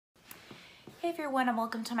Hey everyone, and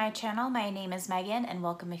welcome to my channel. My name is Megan and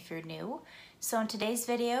welcome if you're new. So in today's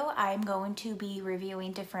video, I'm going to be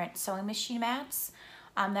reviewing different sewing machine mats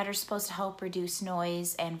that are supposed to help reduce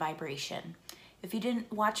noise and vibration. If you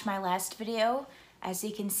didn't watch my last video, as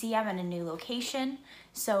you can see, I'm in a new location.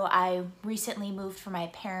 So I recently moved from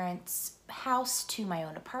my parents' house to my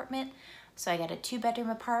own apartment. So I got a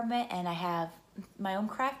 2-bedroom apartment and I have my own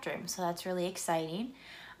craft room. So that's really exciting.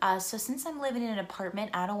 So since I'm living in an apartment,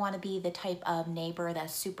 I don't want to be the type of neighbor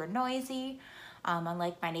that's super noisy,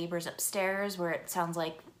 unlike my neighbors upstairs where it sounds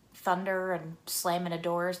like thunder and slamming of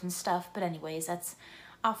doors and stuff. But anyways, that's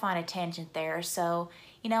off on a tangent there. So,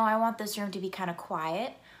 I want this room to be kind of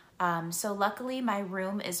quiet. So luckily my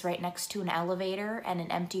room is right next to an elevator and an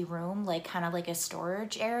empty room, kind of like a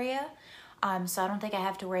storage area. So I don't think I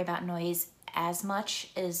have to worry about noise as much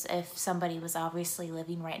as if somebody was obviously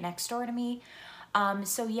living right next door to me.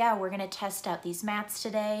 So yeah, we're gonna test out these mats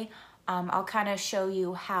today. I'll kind of show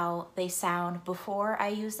you how they sound before I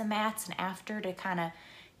use the mats and after to kind of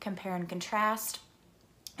compare and contrast.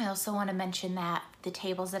 I also want to mention that the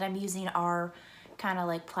tables that I'm using are kind of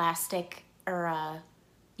like plastic or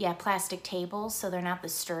plastic tables, so they're not the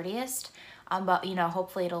sturdiest, but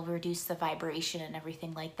hopefully it'll reduce the vibration and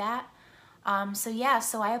everything like that. So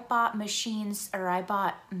I bought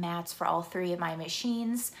mats for all 3 of my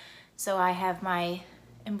machines. So I have my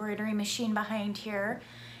embroidery machine behind here,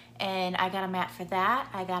 and I got a mat for that.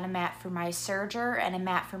 I got a mat for my serger and a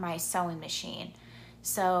mat for my sewing machine.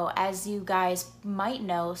 So as you guys might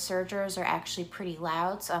know, sergers are actually pretty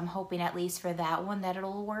loud, so I'm hoping at least for that one that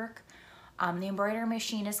it'll work. The embroidery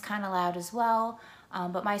machine is kind of loud as well,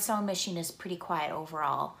 but my sewing machine is pretty quiet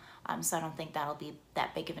overall, so I don't think that'll be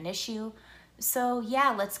that big of an issue. So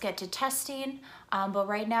yeah, let's get to testing. But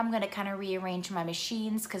right now I'm gonna kind of rearrange my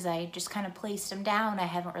machines because I just kind of placed them down. I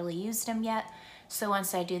haven't really used them yet. So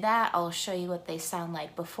once I do that, I'll show you what they sound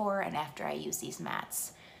like before and after I use these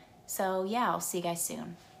mats. So yeah, I'll see you guys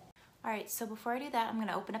soon. All right, so before I do that, I'm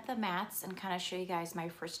gonna open up the mats and kind of show you guys my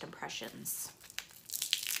first impressions.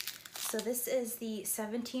 So this is the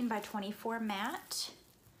 17 by 24 mat.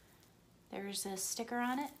 There's a sticker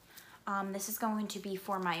on it. This is going to be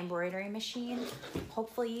for my embroidery machine.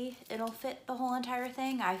 Hopefully it'll fit the whole entire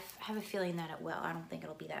thing. I have a feeling that it will. I don't think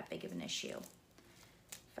it'll be that big of an issue.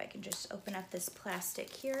 If I can just open up this plastic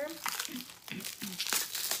here.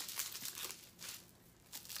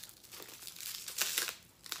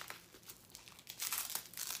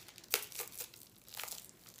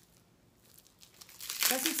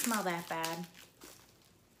 Doesn't smell that bad.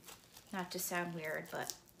 Not to sound weird,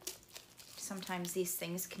 but sometimes these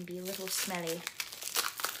things can be a little smelly.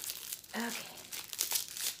 Okay.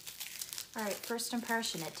 All right, first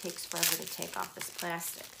impression, it takes forever to take off this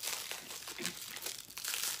plastic.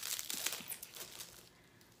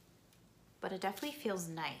 But it definitely feels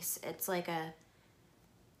nice. It's like a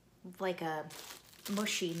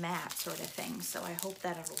mushy mat sort of thing, so I hope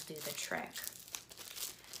that it'll do the trick.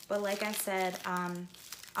 But like I said,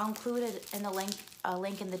 I'll include it in a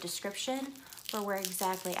link in the description for where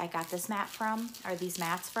exactly I got this mat from, or these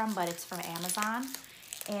mats from, but it's from Amazon.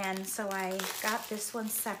 And so I got this one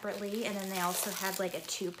separately, and then they also had like a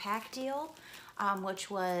 2-pack deal, which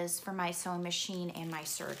was for my sewing machine and my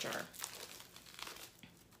serger.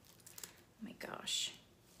 Oh my gosh.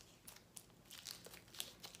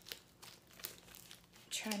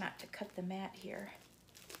 Try not to cut the mat here.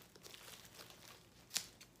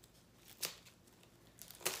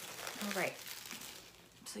 All right.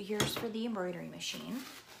 So here's for the embroidery machine.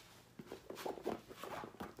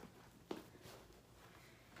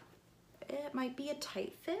 It might be a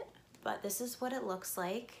tight fit, but this is what it looks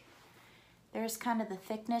like. There's kind of the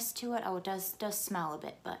thickness to it. Oh, it does smell a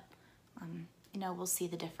bit, but we'll see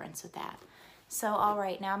the difference with that. So all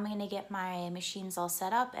right, now I'm gonna get my machines all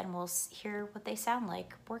set up and we'll hear what they sound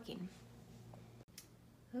like working.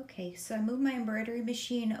 Okay, so I moved my embroidery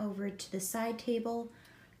machine over to the side table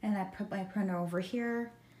and I put my printer over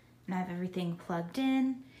here. And I have everything plugged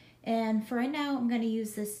in. And for right now, I'm going to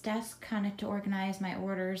use this desk kind of to organize my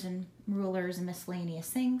orders and rulers and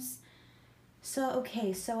miscellaneous things. So,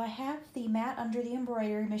 okay, so I have the mat under the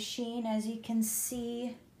embroidery machine. As you can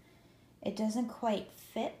see, it doesn't quite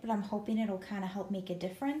fit, but I'm hoping it'll kind of help make a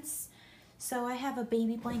difference. So I have a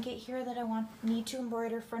baby blanket here that I need to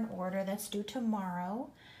embroider for an order that's due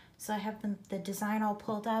tomorrow. So I have the design all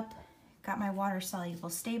pulled up, got my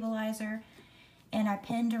water-soluble stabilizer, and I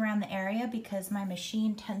pinned around the area because my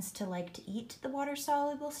machine tends to like to eat the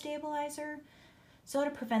water-soluble stabilizer. So to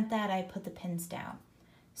prevent that, I put the pins down.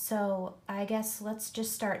 So I guess let's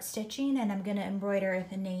just start stitching, and I'm gonna embroider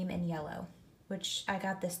the name in yellow, which I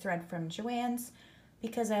got this thread from Joann's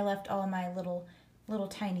because I left all my little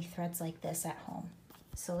tiny threads like this at home.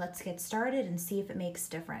 So let's get started and see if it makes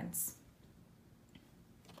a difference.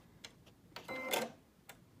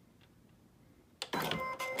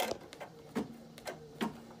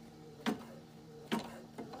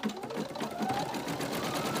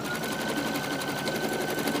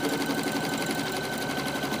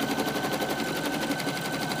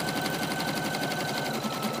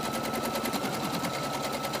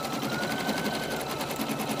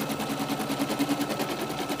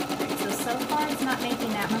 So far it's not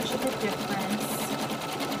making that much of a difference.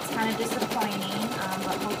 It's kind of disappointing,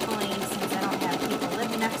 but hopefully, since I don't have people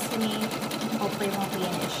living next to me, hopefully it won't be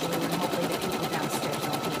an issue, and hopefully the people downstairs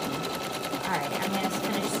won't be. Alright, I'm going to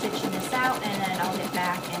finish stitching this out, and then I'll get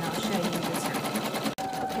back and I'll show you the turn.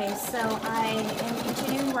 Okay, so I am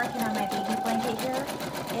continuing working on my baby blanket here,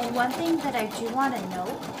 and one thing that I do want to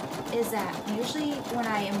note is that usually when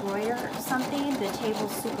I embroider something, the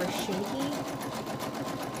table's super shaky.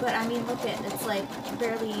 But I mean, look at, it's like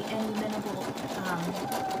barely any minimal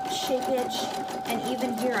shakage. And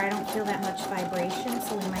even here, I don't feel that much vibration,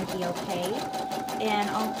 so we might be okay. And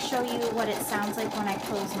I'll show you what it sounds like when I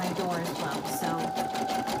close my door as well. So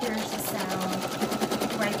here's the sound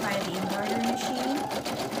right by the embroidery machine.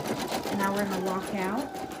 And now we're gonna walk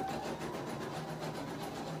out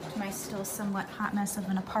to my still somewhat hot mess of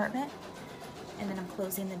an apartment. And then I'm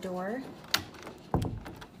closing the door.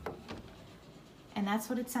 And that's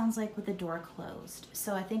what it sounds like with the door closed.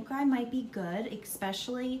 So I think I might be good,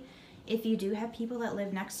 especially if you do have people that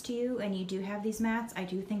live next to you and you do have these mats. I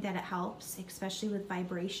do think that it helps, especially with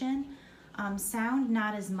vibration. Sound,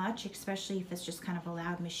 not as much, especially if it's just kind of a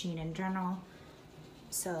loud machine in general.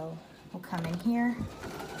 So we'll come in here.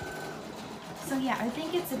 So yeah, I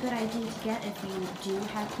think it's a good idea to get if you do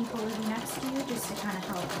have people living next to you, just to kind of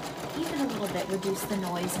help even a little bit reduce the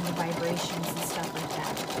noise and the vibrations and stuff like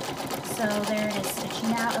that. So there it is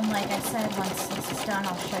stitching out, and like I said, once this is done,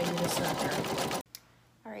 I'll show you the serger.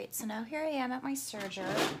 Alright, so now here I am at my serger.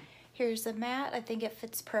 Here's the mat. I think it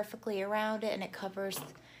fits perfectly around it, and it covers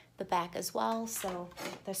the back as well, so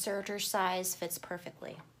the serger size fits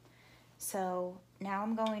perfectly. So now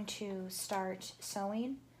I'm going to start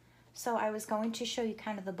sewing. So I was going to show you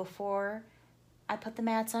kind of the before I put the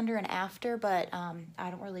mats under and after, but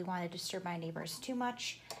I don't really want to disturb my neighbors too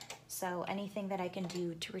much. So anything that I can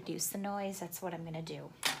do to reduce the noise, that's what I'm going to do.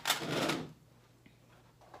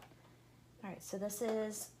 All right, so this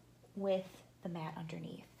is with the mat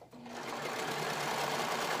underneath.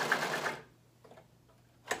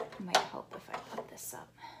 It might help if I put this up.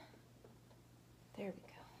 There we go.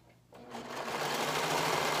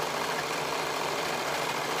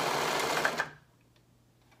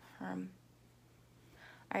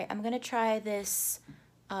 All right, I'm gonna try this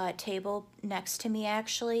table next to me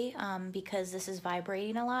actually, because this is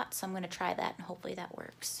vibrating a lot, so I'm gonna try that and hopefully that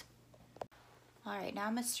works. All right, now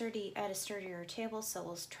I'm at a sturdier table, so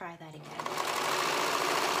we'll try that again.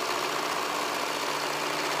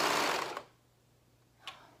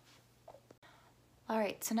 All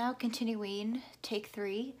right, so now continuing, take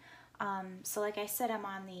 3. So like I said, I'm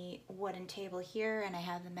on the wooden table here, and I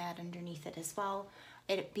have the mat underneath it as well.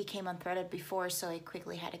 It became unthreaded before, so I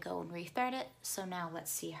quickly had to go and rethread it. So now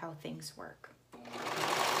let's see how things work.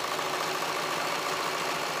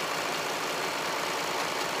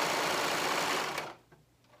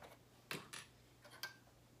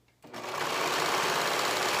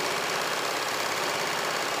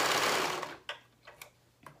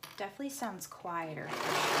 Definitely sounds quieter.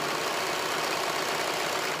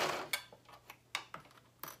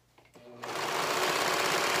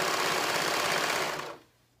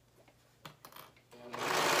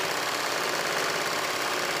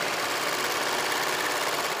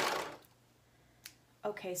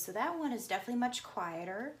 Okay, so that one is definitely much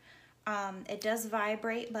quieter. It does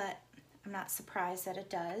vibrate, but I'm not surprised that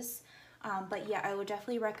it does. But yeah, I would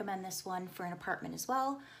definitely recommend this one for an apartment as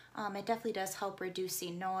well. It definitely does help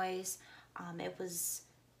reducing noise. It was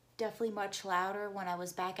definitely much louder when I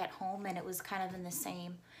was back at home, and it was kind of in the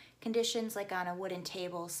same conditions like on a wooden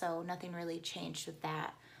table, so nothing really changed with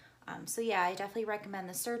that. So yeah, I definitely recommend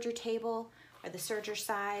the serger table or the serger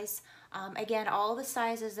size. Again, all the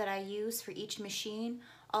sizes that I use for each machine,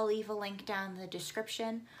 I'll leave a link down in the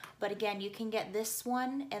description. But again, you can get this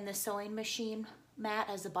one and the sewing machine mat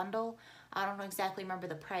as a bundle. I don't exactly remember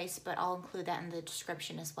the price, but I'll include that in the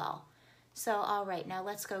description as well. So, all right, now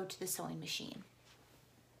let's go to the sewing machine.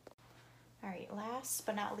 All right, last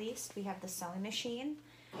but not least, we have the sewing machine.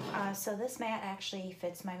 So this mat actually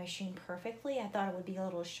fits my machine perfectly. I thought it would be a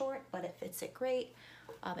little short, but it fits it great.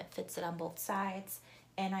 It fits it on both sides.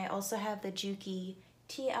 And I also have the Juki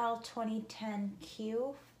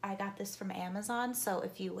TL2010Q. I got this from Amazon, so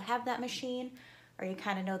if you have that machine or you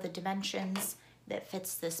kind of know the dimensions, that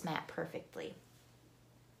fits this mat perfectly.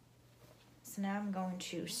 So now I'm going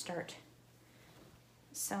to start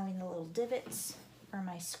sewing the little divots for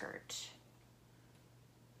my skirt,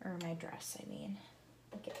 or my dress, I mean.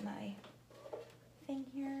 Get my thing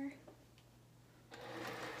here.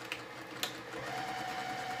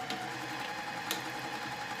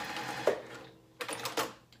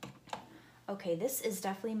 Okay, this is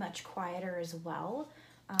definitely much quieter as well.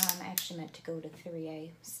 I actually meant to go to 3, I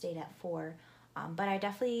stayed at 4. But I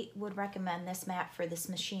definitely would recommend this mat for this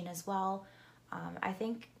machine as well. I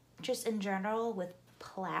think just in general with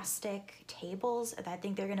plastic tables, I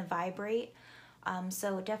think they're gonna vibrate.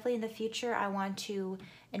 So definitely in the future, I want to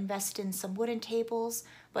invest in some wooden tables,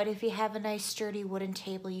 but if you have a nice sturdy wooden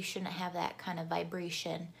table, you shouldn't have that kind of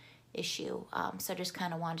vibration issue. So just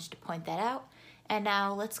kind of wanted to point that out. And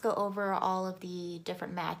now let's go over all of the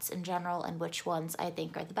different mats in general and which ones I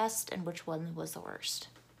think are the best and which one was the worst.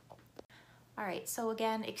 All right, so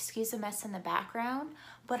again, excuse the mess in the background,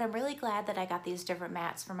 but I'm really glad that I got these different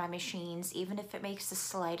mats for my machines, even if it makes the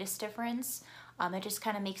slightest difference. It just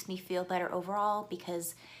kind of makes me feel better overall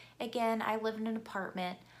because, again, I live in an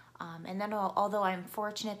apartment, and then although I'm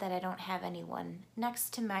fortunate that I don't have anyone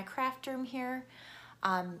next to my craft room here,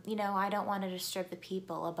 you know, I don't want to disturb the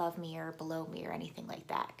people above me or below me or anything like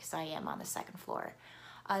that because I am on the 2nd floor.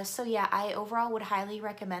 So yeah, I overall would highly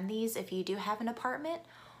recommend these if you do have an apartment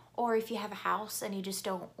or if you have a house and you just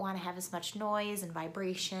don't want to have as much noise and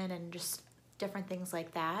vibration and just different things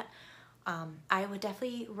like that. I would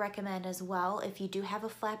definitely recommend as well if you do have a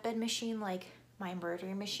flatbed machine like my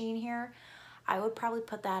embroidery machine here, I would probably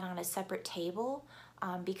put that on a separate table.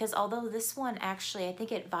 Because although this one actually, I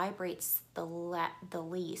think it vibrates the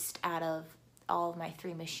least out of all of my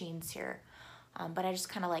 3 machines here. But I just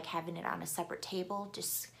kind of like having it on a separate table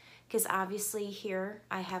just because obviously here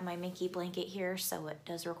I have my Minky blanket here, so it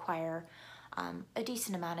does require a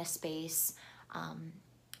decent amount of space.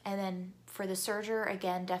 And then for the serger,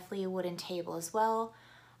 again, definitely a wooden table as well.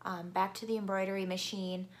 Back to the embroidery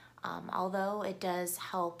machine, although it does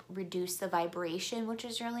help reduce the vibration, which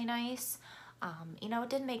is really nice. You know, it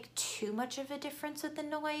didn't make too much of a difference with the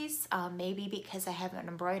noise, maybe because I haven't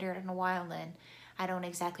embroidered in a while and I don't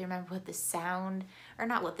exactly remember what the sound, or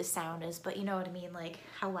not what the sound is, but you know what I mean, like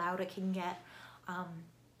how loud it can get.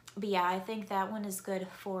 But yeah, I think that one is good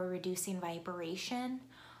for reducing vibration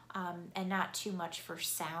and not too much for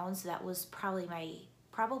sounds. That was probably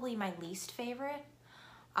my least favorite.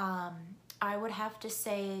 I would have to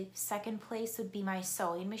say 2nd place would be my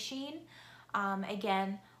sewing machine.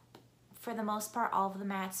 Again, for the most part, all of the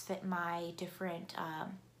mats fit my different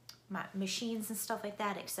my machines and stuff like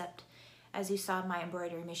that, except as you saw my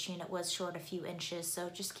embroidery machine, it was short a few inches. So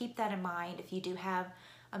just keep that in mind if you do have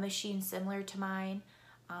a machine similar to mine.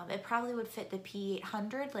 It probably would fit the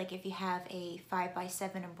P800, like if you have a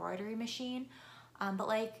 5x7 embroidery machine. But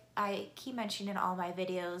like I keep mentioning in all my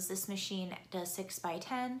videos, this machine does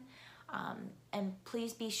 6x10. And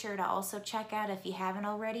please be sure to also check out, if you haven't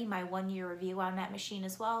already, my 1-year review on that machine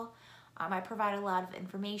as well. I provide a lot of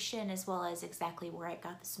information as well as exactly where I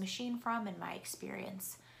got this machine from and my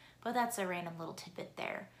experience. But that's a random little tidbit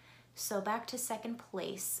there. So back to 2nd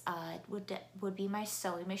place would be my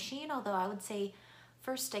sewing machine, although I would say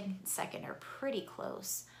 1st and 2nd are pretty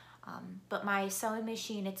close. But my sewing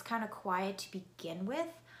machine, it's kind of quiet to begin with,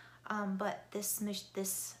 but this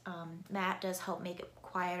mat does help make it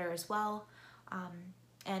quieter as well.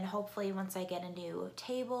 And hopefully once I get a new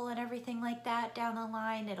table and everything like that down the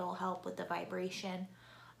line, it'll help with the vibration.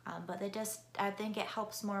 But I think it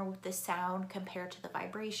helps more with the sound compared to the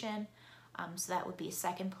vibration. So that would be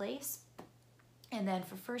 2nd place. And then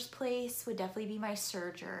for 1st place would definitely be my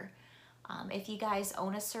serger. If you guys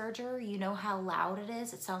own a serger, you know how loud it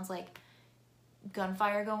is. It sounds like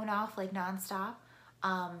gunfire going off like nonstop.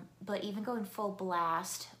 But even going full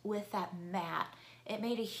blast with that mat, it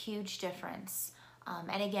made a huge difference.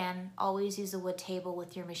 And again, always use a wood table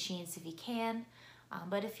with your machines if you can.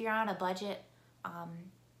 But if you're on a budget,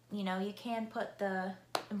 you know, you can put the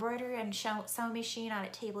embroidery and sewing machine on a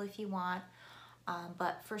table if you want.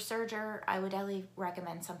 But for serger, I would definitely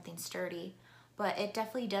recommend something sturdy. But it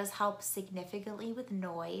definitely does help significantly with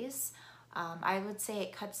noise. I would say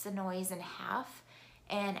it cuts the noise in half.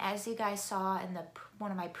 And as you guys saw in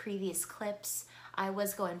one of my previous clips, I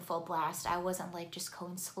was going full blast. I wasn't like just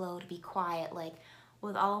going slow to be quiet. Like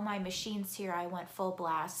with all my machines here, I went full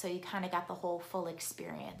blast. So you kind of got the whole full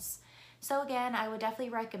experience. So again, I would definitely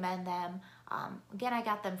recommend them. Again, I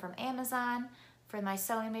got them from Amazon. For my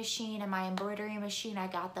sewing machine and my embroidery machine, I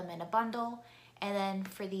got them in a bundle. And then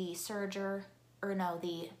for the serger, or no,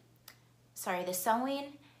 the sewing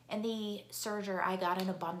and the serger I got in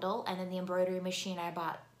a bundle, and then the embroidery machine I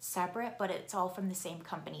bought separate, but it's all from the same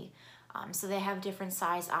company. So they have different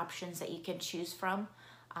size options that you can choose from.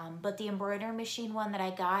 But the embroidery machine one that I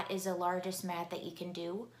got is the largest mat that you can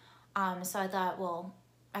do. So I thought, well,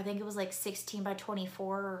 I think it was like 16 by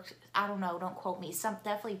 24, or I don't know, don't quote me,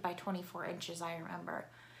 definitely by 24 inches, I remember.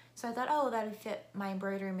 So I thought, oh, that would fit my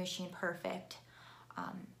embroidery machine perfect.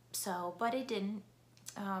 But it didn't.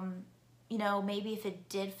 You know, maybe if it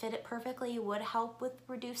did fit it perfectly, it would help with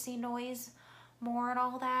reducing noise more and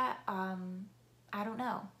all that. I don't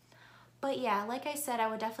know. But yeah, like I said, I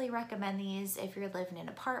would definitely recommend these if you're living in an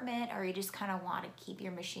apartment, or you just kind of want to keep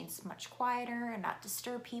your machines much quieter and not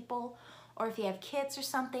disturb people. Or if you have kids or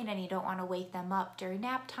something and you don't want to wake them up during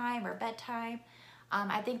nap time or bedtime,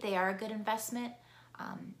 I think they are a good investment.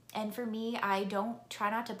 And for me, I don't try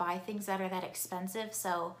not to buy things that are that expensive,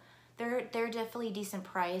 so they're definitely a decent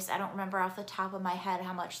price. I don't remember off the top of my head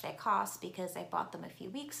how much they cost because I bought them a few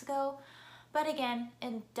weeks ago. But again,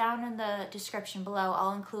 down in the description below,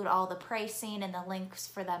 I'll include all the pricing and the links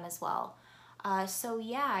for them as well. So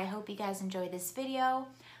yeah, I hope you guys enjoyed this video.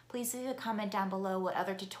 Please leave a comment down below what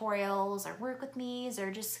other tutorials or work with me's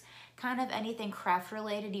or just kind of anything craft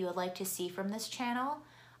related you would like to see from this channel.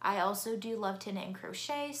 I also do love to knit and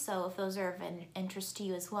crochet, so if those are of an interest to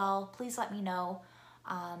you as well, please let me know.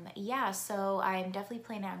 Yeah, so I'm definitely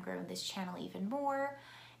planning on growing this channel even more,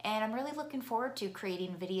 and I'm really looking forward to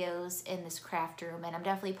creating videos in this craft room, and I'm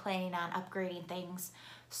definitely planning on upgrading things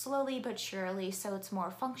slowly but surely so it's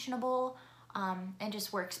more functionable and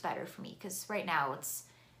just works better for me, because right now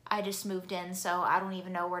I just moved in, so I don't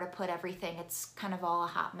even know where to put everything. It's kind of all a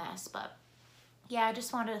hot mess. But yeah, I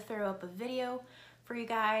just wanted to throw up a video for you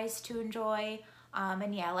guys to enjoy.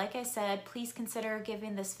 And yeah, like I said, please consider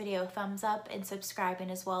giving this video a thumbs up and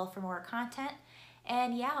subscribing as well for more content.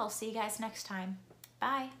 And yeah, I'll see you guys next time.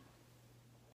 Bye.